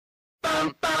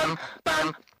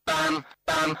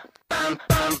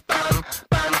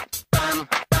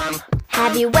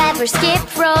Have you ever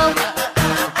skipped rope?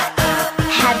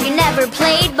 Have you never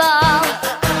played ball?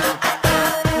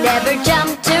 Never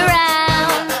jumped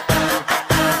around?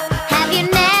 Have you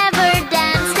never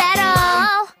danced at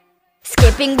all?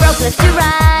 Skipping rope left to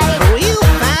right, Real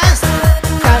fast.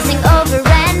 crossing over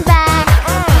and back.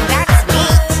 That's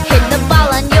neat. Hit the ball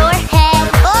on your head.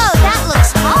 Oh, that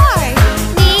looks hard.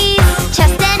 Knees,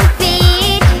 chest and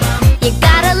feet. You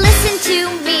gotta listen to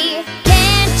me.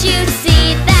 Can't you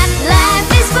see that life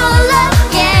is full of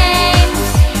games?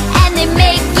 And they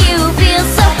make you feel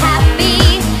so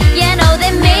happy. You know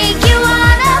they make you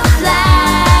wanna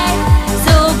fly.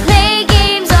 So play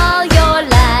games all your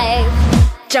life,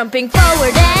 jumping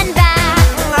forward and back.